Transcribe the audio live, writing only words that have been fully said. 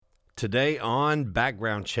Today on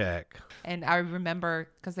Background Check. And I remember,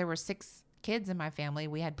 because there were 6 kids in my family,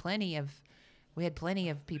 we had plenty of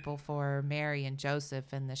people for Mary and Joseph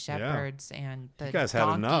and the shepherds and the You guys donkeys.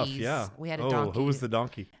 had enough, yeah. We had a donkey. Who was the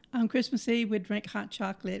donkey? On Christmas Eve, we'd drink hot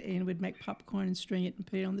chocolate and we'd make popcorn and string it and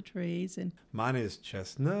put it on the trees. And Mine is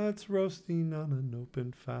chestnuts roasting on an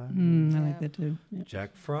open fire. I like that too. Yep.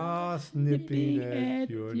 Jack Frost nipping at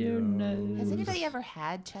your nose. Has anybody ever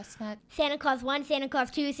had chestnut? Santa Claus 1, Santa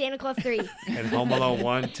Claus 2, Santa Claus 3. And Home Alone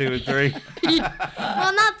 1, 2, and 3.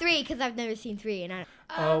 Well, not 3, because I've never seen 3. And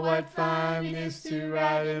Oh, what fun it is to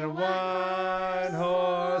ride in a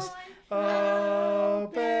one-horse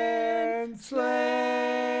open sleigh.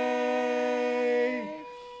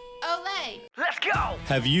 Olay! Let's go!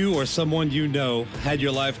 Have you or someone you know had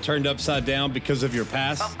your life turned upside down because of your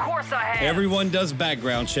past? Of course I have. Everyone does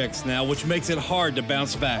background checks now, which makes it hard to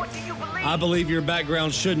bounce back. What do you believe? I believe your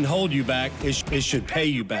background shouldn't hold you back. It should pay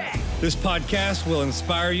you back. This podcast will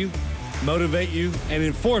inspire you, motivate you, and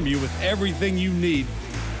inform you with everything you need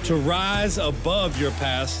to rise above your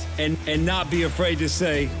past and not be afraid to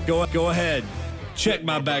say, go ahead, check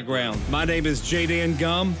my background. My name is J.Dan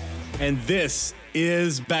Gum, and this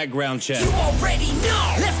is Background Check. You already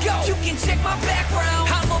know. Let's go. You can check my background.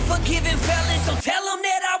 I'm a forgiving felon, so tell them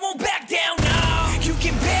that I won't back down. No. You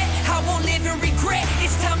can bet I won't live in regret.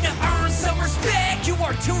 It's time to earn some respect. You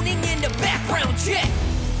are tuning in to Background Check.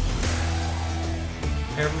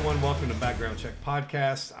 Hey everyone, welcome to Background Check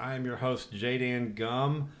Podcast. I am your host, J.Dan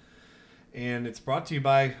Gum, and it's brought to you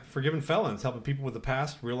by Forgiven Felons, helping people with the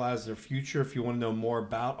past realize their future. If you want to know more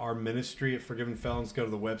about our ministry at Forgiven Felons, go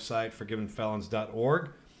to the website, forgivenfelons.org,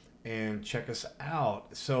 and check us out.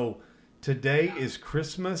 So today is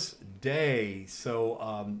Christmas Day.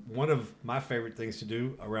 So one of my favorite things to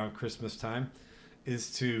do around Christmas time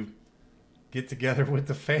is to get together with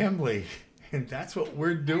the family. And that's what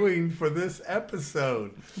we're doing for this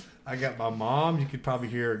episode. I got my mom. You could probably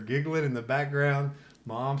hear her giggling in the background.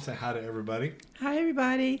 Mom, say hi to everybody. Hi,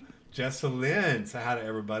 everybody. Jessa Lynn, say hi to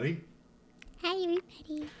everybody. Hi,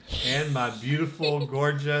 everybody. And my beautiful,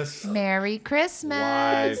 gorgeous Merry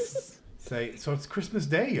Christmas. wife. So it's Christmas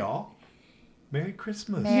Day, y'all. Merry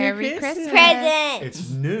Christmas. Merry Christmas. Christmas. Present. It's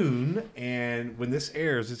noon, and when this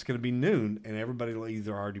airs, it's going to be noon, and everybody will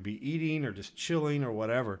either already be eating or just chilling or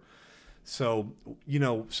whatever. So, you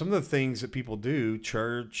know, some of the things that people do,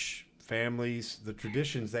 church, families, the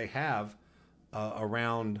traditions they have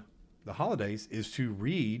around the holidays is to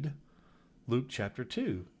read Luke chapter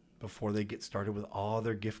 2 before they get started with all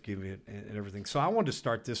their gift giving and everything. So I wanted to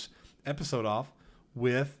start this episode off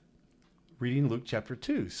with reading Luke chapter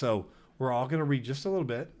 2. So we're all going to read just a little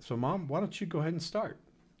bit. So, Mom, why don't you go ahead and start?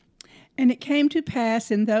 And it came to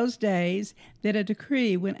pass in those days that a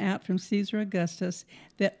decree went out from Caesar Augustus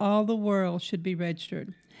that all the world should be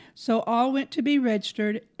registered. So all went to be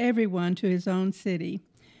registered, everyone to his own city.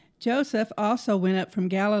 Joseph also went up from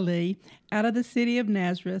Galilee, out of the city of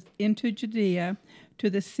Nazareth, into Judea, to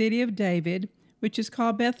the city of David, which is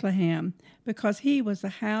called Bethlehem, because he was the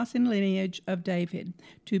house and lineage of David,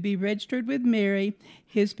 to be registered with Mary,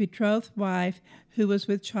 his betrothed wife, who was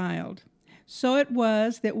with child. So it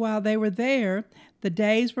was that while they were there, the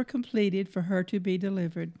days were completed for her to be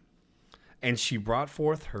delivered. And she brought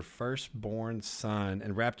forth her firstborn son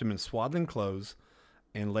and wrapped him in swaddling clothes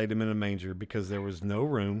and laid him in a manger because there was no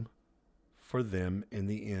room for them in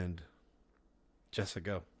the inn. Jessica,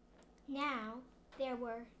 go. Now they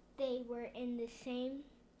were in the same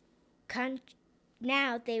country.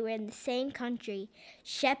 Now they were in the same country,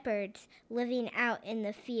 shepherds living out in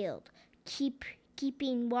the field,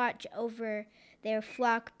 keeping watch over their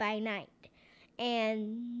flock by night.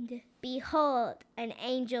 And behold, an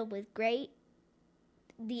angel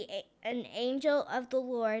of the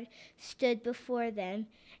Lord stood before them,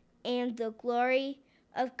 and the glory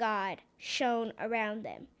of God shone around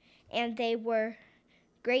them, and they were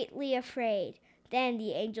greatly afraid. Then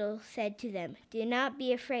the angel said to them, "Do not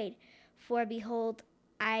be afraid, for behold,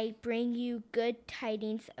 I bring you good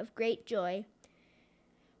tidings of great joy,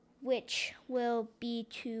 which will be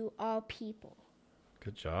to all people.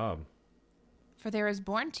 Good job. For there is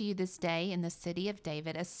born to you this day in the city of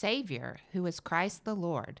David a Savior, who is Christ the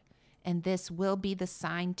Lord. And this will be the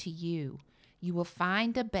sign to you. You will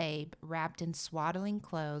find a babe wrapped in swaddling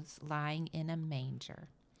clothes, lying in a manger."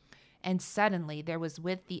 And suddenly there was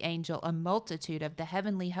with the angel a multitude of the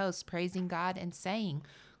heavenly hosts praising God and saying,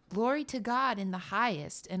 "Glory to God in the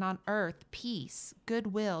highest, and on earth peace,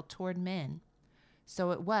 goodwill toward men." So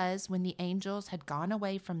it was, when the angels had gone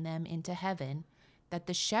away from them into heaven, that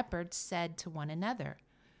the shepherds said to one another,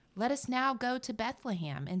 "Let us now go to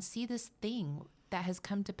Bethlehem and see this thing that has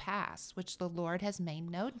come to pass, which the Lord has made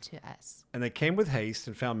known to us. And they came with haste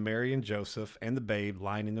and found Mary and Joseph and the babe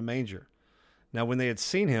lying in the manger. Now when they had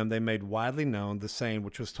seen him, they made widely known the saying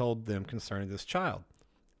which was told them concerning this child.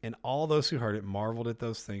 And all those who heard it marveled at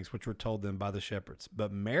those things which were told them by the shepherds.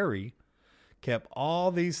 But Mary kept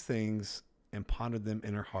all these things and pondered them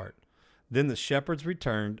in her heart. Then the shepherds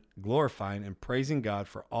returned, glorifying and praising God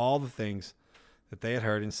for all the things that they had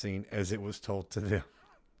heard and seen as it was told to them.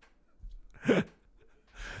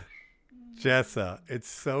 Jessa, it's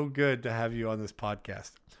so good to have you on this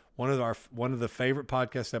podcast. One of the favorite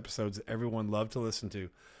podcast episodes that everyone loved to listen to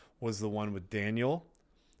was the one with Daniel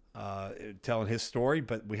telling his story,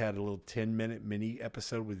 but we had a little 10-minute mini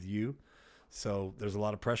episode with you. So there's a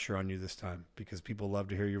lot of pressure on you this time because people love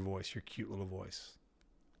to hear your voice, your cute little voice.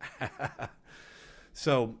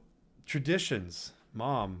 So traditions,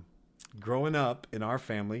 Mom, growing up in our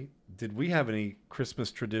family, did we have any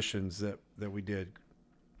Christmas traditions that we did?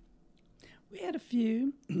 We had a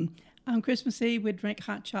few. On Christmas Eve, we'd drink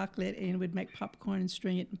hot chocolate and we'd make popcorn and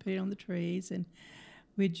string it and put it on the trees. And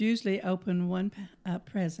we'd usually open one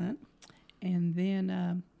present. And then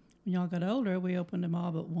when y'all got older, we opened them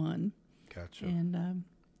all but one. Gotcha. And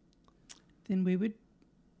then we would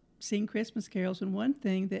sing Christmas carols. And one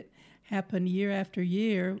thing that happened year after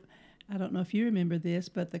year, I don't know if you remember this,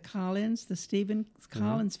 but the Stephen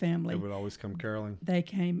Collins family. They would always come caroling. They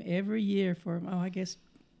came every year for, I guess,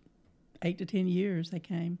 8 to 10 years they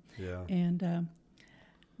came. Yeah. And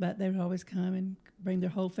but they would always come and bring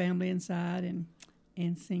their whole family inside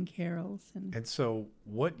and sing carols. And so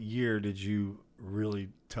what year did you really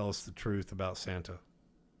tell us the truth about Santa?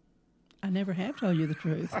 I never have told you the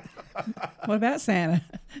truth. What about Santa?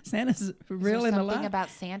 Santa's real and alive. Something about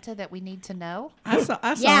Santa that we need to know? I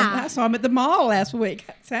saw him at the mall last week.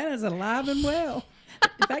 Santa's alive and well.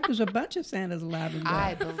 In fact, there's a bunch of Santas alive and well.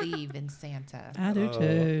 I believe in Santa. I do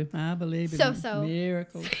too. I believe in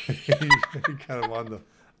miracles. You're kind of on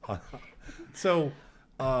the. So,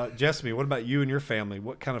 Jessamy, what about you and your family?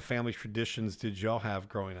 What kind of family traditions did y'all have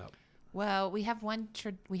growing up? Well, we have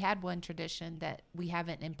we had one tradition that we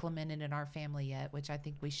haven't implemented in our family yet, which I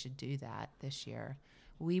think we should do that this year.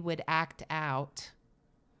 We would act out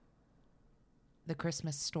the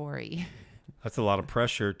Christmas story. That's a lot of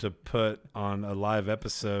pressure to put on a live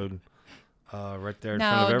episode right there in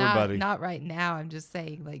front of everybody. Not right now. I'm just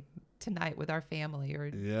saying, like tonight with our family,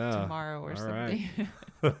 or tomorrow, or something.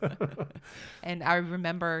 Right. And I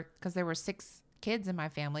remember because there were 6 kids in my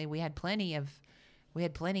family, we had plenty of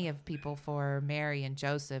people for Mary and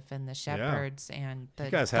Joseph and the shepherds and the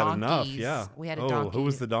you guys donkeys. Had enough, yeah. We had a donkey. Who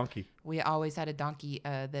was the donkey? We always had a donkey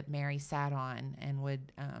that Mary sat on and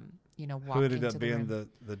would, walk. Who ended into up being the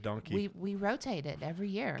the donkey? We rotated every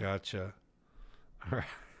year. Gotcha. All right.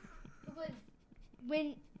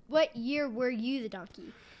 What year were you the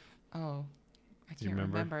donkey? Oh, I can't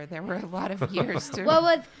remember. There were a lot of years. Who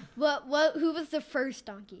was the first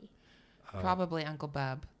donkey? Probably Uncle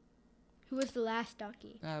Bub. Who was the last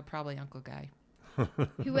donkey? Probably Uncle Guy.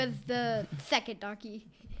 Who was the second donkey?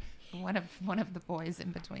 One of the boys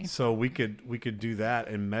in between. So we could do that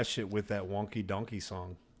and mesh it with that wonky donkey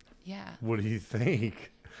song. Yeah. What do you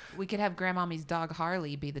think? We could have Grandmommy's dog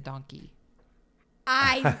Harley be the donkey.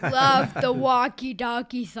 I love the wonky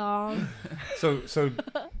donkey song. So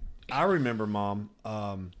I remember, Mom,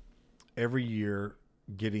 every year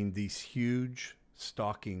getting these huge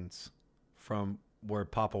stockings from where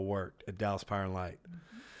Papa worked at Dallas Power and Light.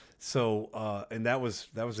 Mm-hmm. So, and that was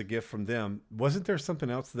a gift from them. Wasn't there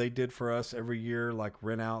something else they did for us every year, like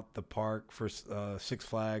rent out the park for Six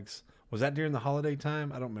Flags? Was that during the holiday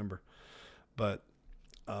time? I don't remember. But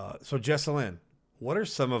so, Jessalyn, what are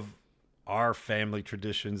some of our family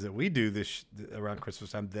traditions that we do around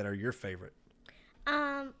Christmas time that are your favorite?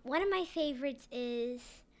 One of my favorites is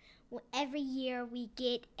every year we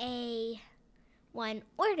get one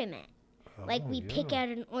ornament. We pick out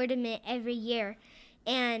an ornament every year.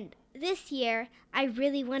 And this year, I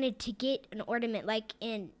really wanted to get an ornament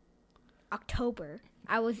in October.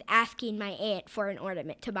 I was asking my aunt for an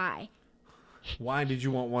ornament to buy. Why did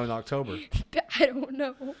you want one in October? I don't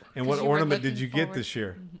know. And what ornament did you get this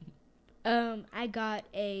year? I got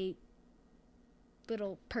a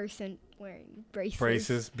little person wearing braces.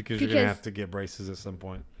 Braces? Because you're going to have to get braces at some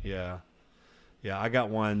point. Yeah. Yeah, I got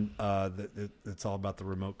one that's all about the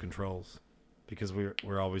remote controls because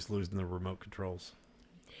we're always losing the remote controls.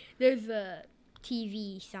 There's a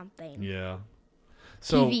TV something. Yeah.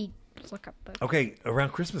 So TV. Look up. Okay,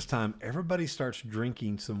 around Christmas time, everybody starts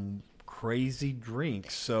drinking some crazy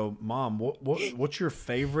drinks. So, Mom, what's your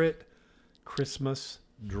favorite Christmas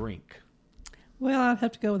drink? Well, I'd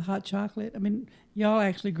have to go with hot chocolate. I mean, Y'all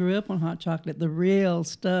actually grew up on hot chocolate, the real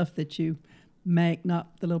stuff that you make,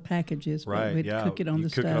 not the little packages. But Right, we'd yeah. cook it on you the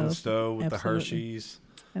cook stove. it on the stove with Absolutely. the Hershey's.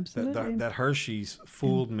 Absolutely. That Hershey's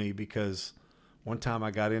fooled me because one time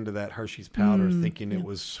I got into that Hershey's powder thinking it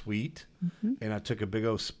was sweet, and I took a big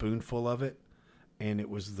old spoonful of it, and it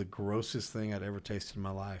was the grossest thing I'd ever tasted in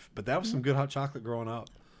my life. But that was some good hot chocolate growing up.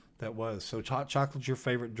 That was. So hot chocolate's your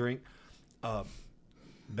favorite drink.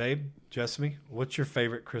 Babe, Jessamy, what's your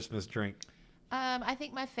favorite Christmas drink? I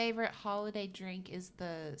think my favorite holiday drink is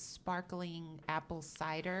the sparkling apple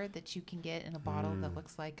cider that you can get in a bottle that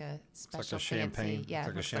looks like a It's special like a champagne. fancy. Yeah, it's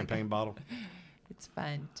like a looks champagne bottle. It's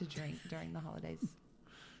fun to drink during the holidays.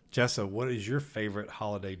 Jessa, what is your favorite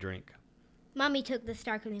holiday drink? Mommy took the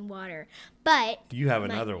sparkling water, but You have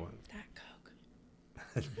another one.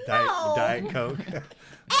 Diet Coke. Diet Coke.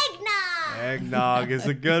 eggnog. Eggnog is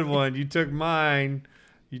a good one. You took mine.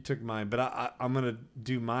 But I'm going to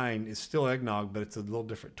do mine. It's still eggnog, but it's a little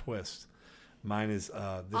different twist. Mine is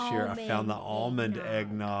this year I found the almond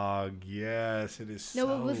eggnog. Yes, it is No,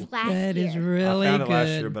 so. it was last That year. is really I found it good. last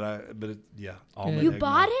year, almond You eggnog.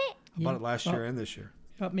 bought it? I bought it Yeah. last year and this year.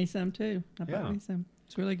 Bought me some too. I Yeah. bought me some.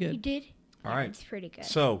 It's really You good. did? All right. It's pretty good.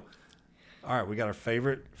 So, all right, we got our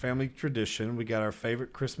favorite family tradition. We got our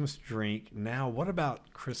favorite Christmas drink. Now, what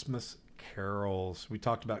about Christmas carols? We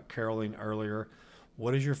talked about caroling earlier.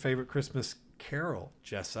 What is your favorite Christmas carol,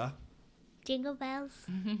 Jessa? Jingle bells.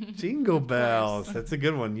 Jingle bells. That's a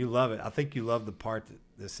good one. You love it. I think you love the part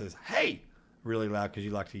that says, hey, really loud because you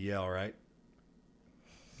like to yell, right?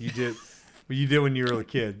 You did. Well, you did when you were a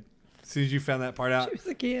kid. As soon as you found that part out, She was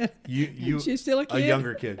a kid. you She's still a kid.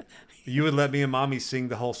 younger kid. You would let me and mommy sing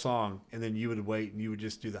the whole song, and then you would wait and you would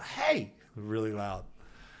just do the hey really loud.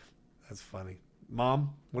 That's funny.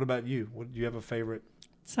 Mom, what about you? Do you have a favorite?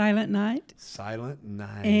 Silent Night Silent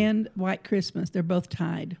Night. and White Christmas. They're both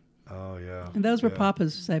tied. Oh yeah. And those were Yeah.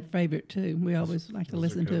 Papa's favorite too. We always like to those are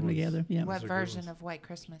listen to good them ones. together. Yeah. What are good version ones. of White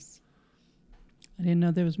Christmas? I didn't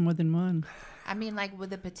know there was more than one. I mean, like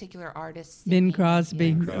with a particular artist. Bing singing. Crosby,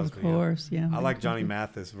 Yeah. Bing Crosby, of course. Yeah. I Bing like Johnny Crosby.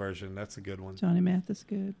 Mathis version. That's a good one. Johnny Mathis,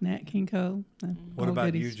 good. Nat King Cole. What all about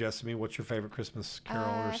goodies. you, Jessamy? What's your favorite Christmas carol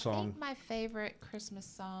or I song? think my favorite Christmas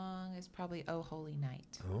song is probably "Oh Holy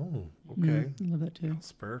Night." Oh, okay. I love that too.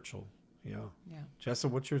 Spiritual. Yeah. Yeah. Jessa,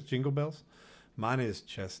 what's yours? Jingle bells? Mine is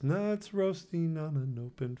chestnuts roasting on an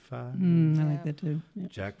open fire. I like that too. Yeah.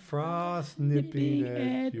 Jack Frost nipping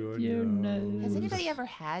at your nose. Has anybody ever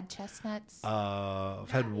had chestnuts? I've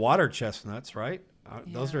had water chestnuts, right?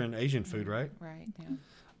 Those Yeah. are in Asian food, right? Right.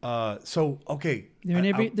 Yeah. So okay.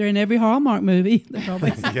 They're in every Hallmark movie. They're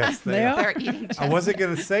always, Yes, they they are. are. They're eating chestnuts. I wasn't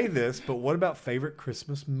going to say this, but what about favorite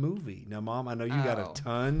Christmas movie? Now, Mom, I know you got a Oh.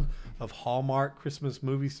 ton of Hallmark Christmas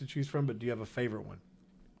movies to choose from, but do you have a favorite one?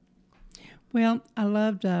 Well, I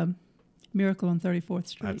loved Miracle on 34th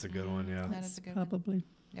Street. That's a good one, yeah. That is a good one. Probably.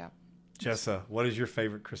 Yeah. Jessa, what is your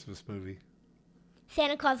favorite Christmas movie?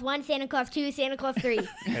 Santa Claus 1, Santa Claus 2, Santa Claus 3.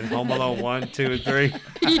 And Home Alone 1, 2, and 3?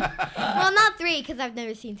 Well, not 3 because I've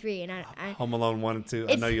never seen 3, and I Home Alone 1 and 2.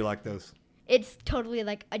 I know you like those. it's totally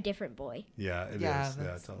like a different boy. Yeah, it is. Yeah, Yeah,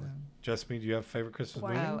 that's, totally. Jessamy, do you have a favorite Christmas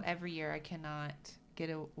movie? Oh, every year I cannot get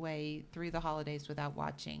away through the holidays without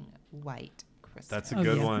watching White Christmas. That's a Oh,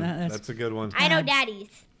 good yeah, one. that's- That's a good one. I know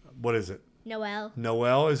Daddy's. What is it? Noel.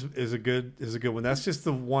 Noel is a good one. That's just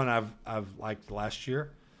the one I've liked last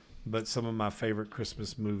year, but some of my favorite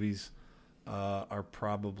Christmas movies are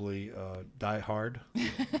probably Die Hard.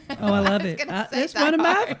 Oh, I love it. gonna say That's Die one of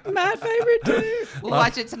my favorite too. We'll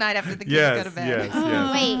watch it tonight after the kids go to bed. Yes.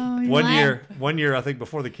 Wait. Oh, One year, I think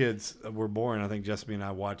before the kids were born, I think Jessamy and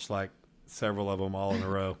I watched like several of them all in a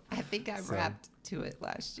row. I think I wrapped to it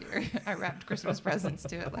last year. I wrapped Christmas presents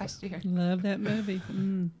to it last year. Love that movie.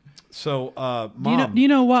 So, Mom, Do you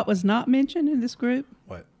know what was not mentioned in this group?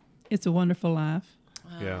 what? It's a Wonderful Life.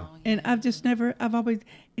 Yeah. Oh, And I've always,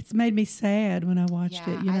 it's made me sad when I watched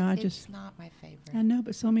it. You know, it's not my favorite. I know,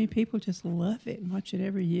 but so many people just love it and watch it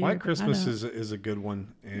every year. White but I Christmas know. is a good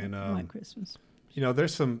one, and White Christmas. you know,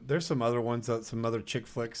 there's some other ones, some other chick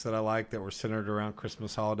flicks that I like that were centered around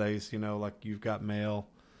Christmas holidays. You know, like You've Got Mail,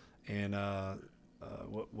 and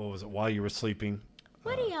what was it? While You Were Sleeping.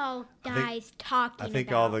 What are y'all think- guys talking I think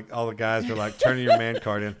about? all the guys are like turning your man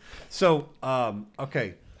card in. So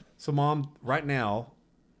okay, so Mom, right now,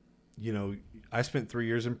 you know, I spent 3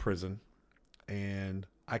 years in prison, and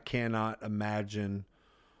I cannot imagine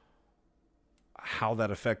how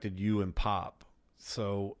that affected you and Pop.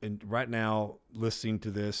 So, and right now, listening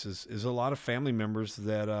to this is a lot of family members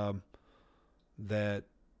that that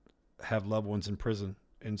have loved ones in prison,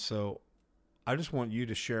 and so I just want you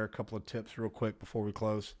to share a couple of tips real quick before we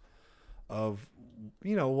close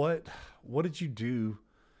what did you do?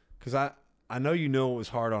 Because I know it was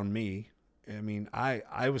hard on me. I mean,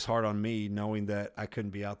 I was hard on me knowing that I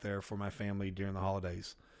couldn't be out there for my family during the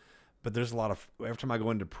holidays. But there's every time I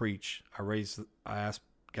go in to preach, I ask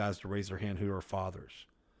guys to raise their hand who are fathers.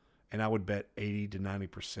 And I would bet 80 to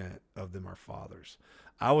 90% of them are fathers.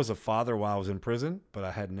 I was a father while I was in prison, but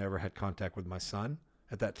I had never had contact with my son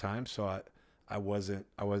at that time. So I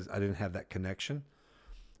didn't have that connection.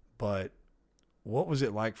 But what was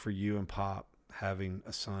it like for you and Pop having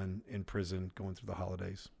a son in prison going through the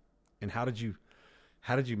holidays? And how did you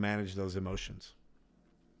manage those emotions?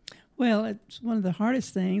 Well, it's one of the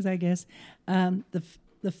hardest things, I guess. The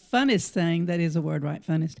funnest thing, that is a word, right?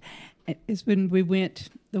 Funnest, is when we went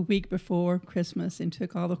the week before Christmas and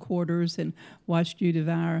took all the quarters and watched you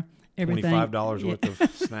devour everything. $25 worth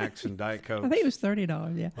of snacks and Diet Coke. I think it was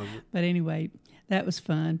 $30, yeah. But anyway, that was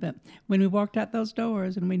fun. But when we walked out those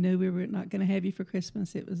doors and we knew we were not going to have you for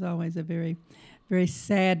Christmas, it was always a very, very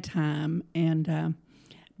sad time. And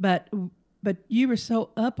but you were so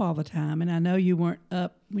up all the time, and I know you weren't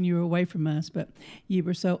up when you were away from us, but you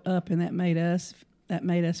were so up, and that made us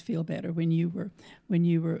feel better when you were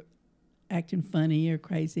acting funny or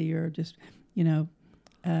crazy or just, I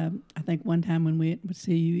think one time when we would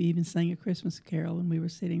see you even sing a Christmas carol and we were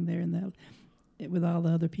sitting there with all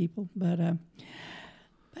the other people. But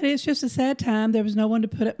it's just a sad time. There was no one to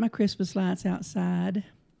put up my Christmas lights outside.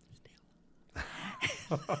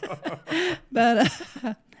 But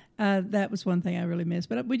that was one thing I really missed.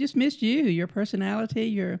 But we just missed you, your personality.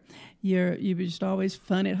 You were just always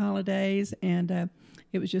fun at holidays, and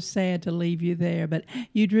it was just sad to leave you there. But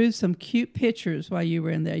you drew some cute pictures while you were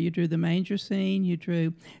in there. You drew the manger scene. You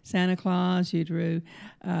drew Santa Claus. You drew,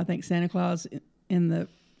 I think, Santa Claus in the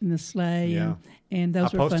sleigh. Yeah. And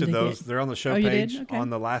those were fun to posted those. get. They're on the show you page did? Okay. on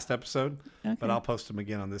the last episode, Okay. but I'll post them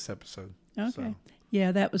again on this episode. Okay. So.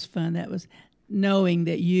 Yeah, that was fun. That was knowing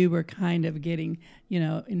that you were kind of getting,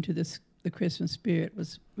 into the Christmas spirit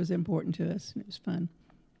was important to us. And it was fun.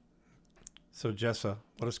 So, Jessa,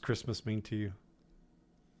 what does Christmas mean to you?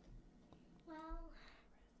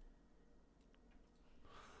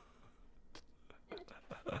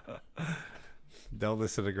 They'll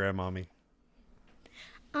listen to Grandmommy.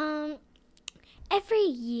 Every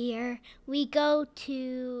year we go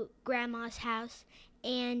to Grandma's house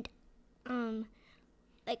and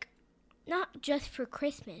not just for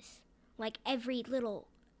Christmas, like every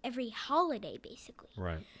holiday basically.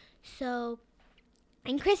 Right. So,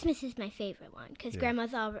 and Christmas is my favorite one because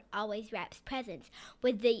Grandma's always wraps presents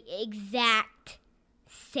with the exact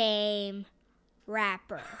same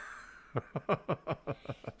wrapper.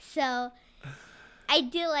 So, I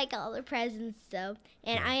do like all the presents though,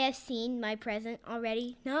 and I have seen my present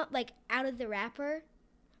already, not like out of the wrapper,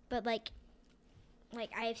 but like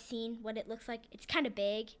I have seen what it looks like. It's kind of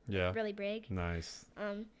big. Yeah. Really big. Nice.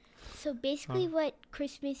 So basically what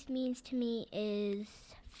Christmas means to me is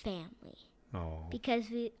family. Oh. Because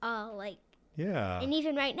we all Yeah. and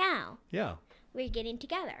even right now, Yeah. we're getting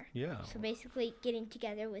together. Yeah. So basically getting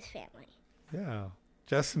together with family. Yeah.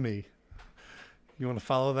 Jessamy, you want to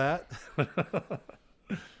follow that?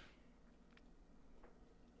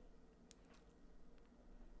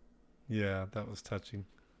 Yeah, that was touching.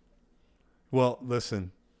 Well,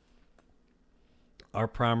 listen, our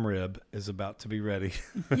prime rib is about to be ready.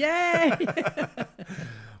 Yay!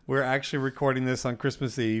 We're actually recording this on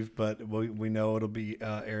Christmas Eve, but we know it'll be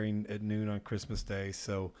airing at noon on Christmas Day.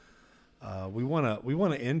 So we want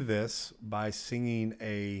to end this by singing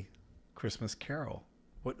a Christmas carol.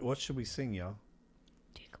 What should we sing, y'all?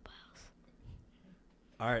 Jingle bells.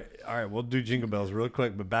 All right. We'll do Jingle Bells real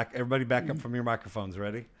quick, but everybody back up from your microphones.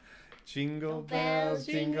 Ready? Jingle bells,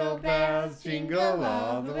 jingle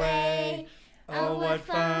all the way. Oh, what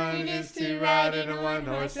fun it is to ride in a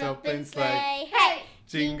one-horse open sleigh. Hey!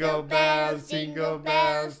 Jingle bells, jingle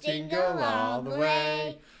all the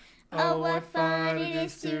way. Oh, what fun it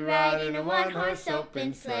is to ride in a one-horse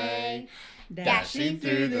open sleigh. Dashing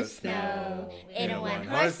through the snow in a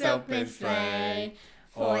one-horse open sleigh.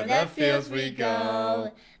 For the fields we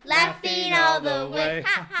go, laughing all the way.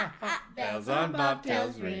 Ha, ha, ha. Bells on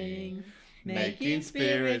bobtails ring, making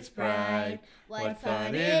spirits bright. What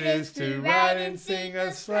fun it is to ride and sing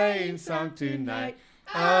a sleighing song tonight.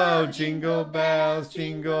 Oh, jingle bells,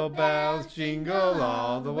 jingle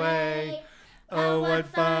all the way. Oh, what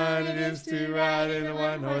fun it is to ride in a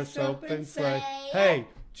one-horse open sleigh. Hey,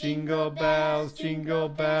 jingle bells,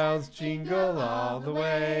 jingle all the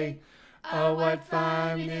way. Oh, what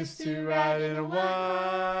fun it is to ride in a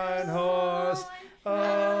one-horse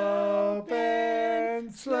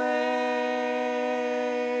open sleigh.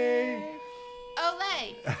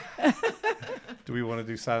 Olay! Do we want to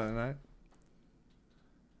do Silent Night?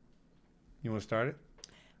 You want to start it?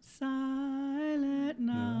 Silent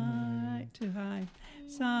night, too high.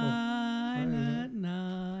 Silent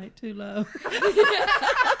night, too low.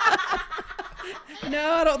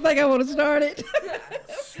 No, I don't think I want to start it.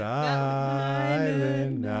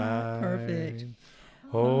 Silent night. Perfect.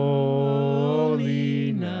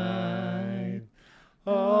 Holy night.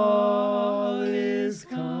 All is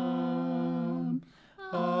calm.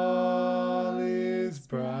 All is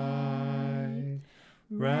bright.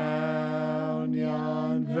 Round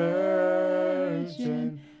yon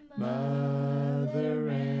virgin, mother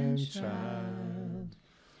and child.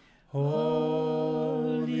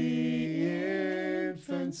 Holy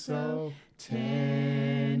infant, so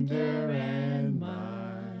tender and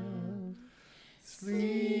mild.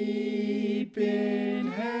 Sleep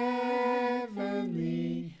in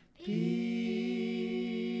heavenly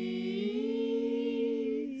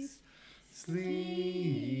peace.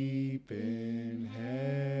 Sleep in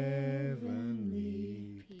heavenly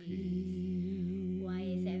peace. Why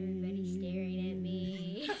is everybody staring at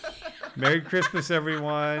me? Merry Christmas,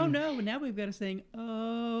 everyone. Oh, no. Now we've got to sing,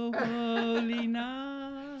 Oh, Holy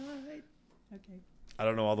Night. Okay. I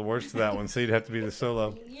don't know all the words to that one, so you'd have to be the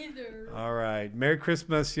solo. All right. Merry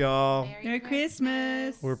Christmas, y'all. Merry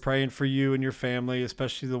Christmas. We're praying for you and your family,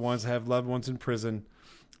 especially the ones that have loved ones in prison.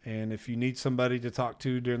 And if you need somebody to talk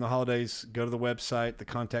to during the holidays, go to the website, the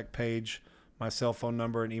contact page. My cell phone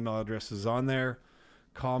number and email address is on there.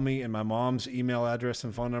 Call me, and my mom's email address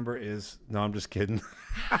and phone number is... No, I'm just kidding.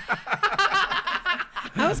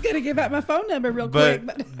 I was going to give out my phone number real quick.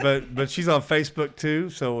 But she's on Facebook too.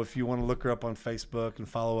 So if you want to look her up on Facebook and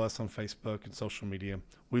follow us on Facebook and social media,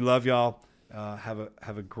 we love y'all. Have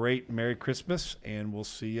a great Merry Christmas, and we'll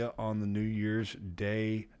see you on the New Year's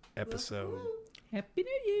Day episode. Happy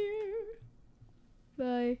New Year.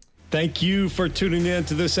 Bye. Thank you for tuning in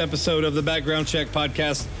to this episode of the Background Check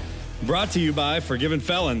Podcast, brought to you by Forgiven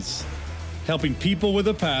Felons, helping people with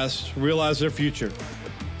a past realize their future.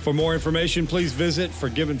 For more information, please visit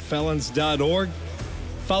forgivenfelons.org.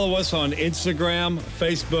 Follow us on Instagram,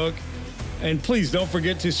 Facebook, and please don't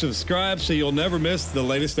forget to subscribe so you'll never miss the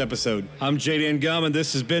latest episode. I'm J.Dan Gum, and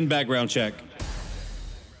this has been Background Check.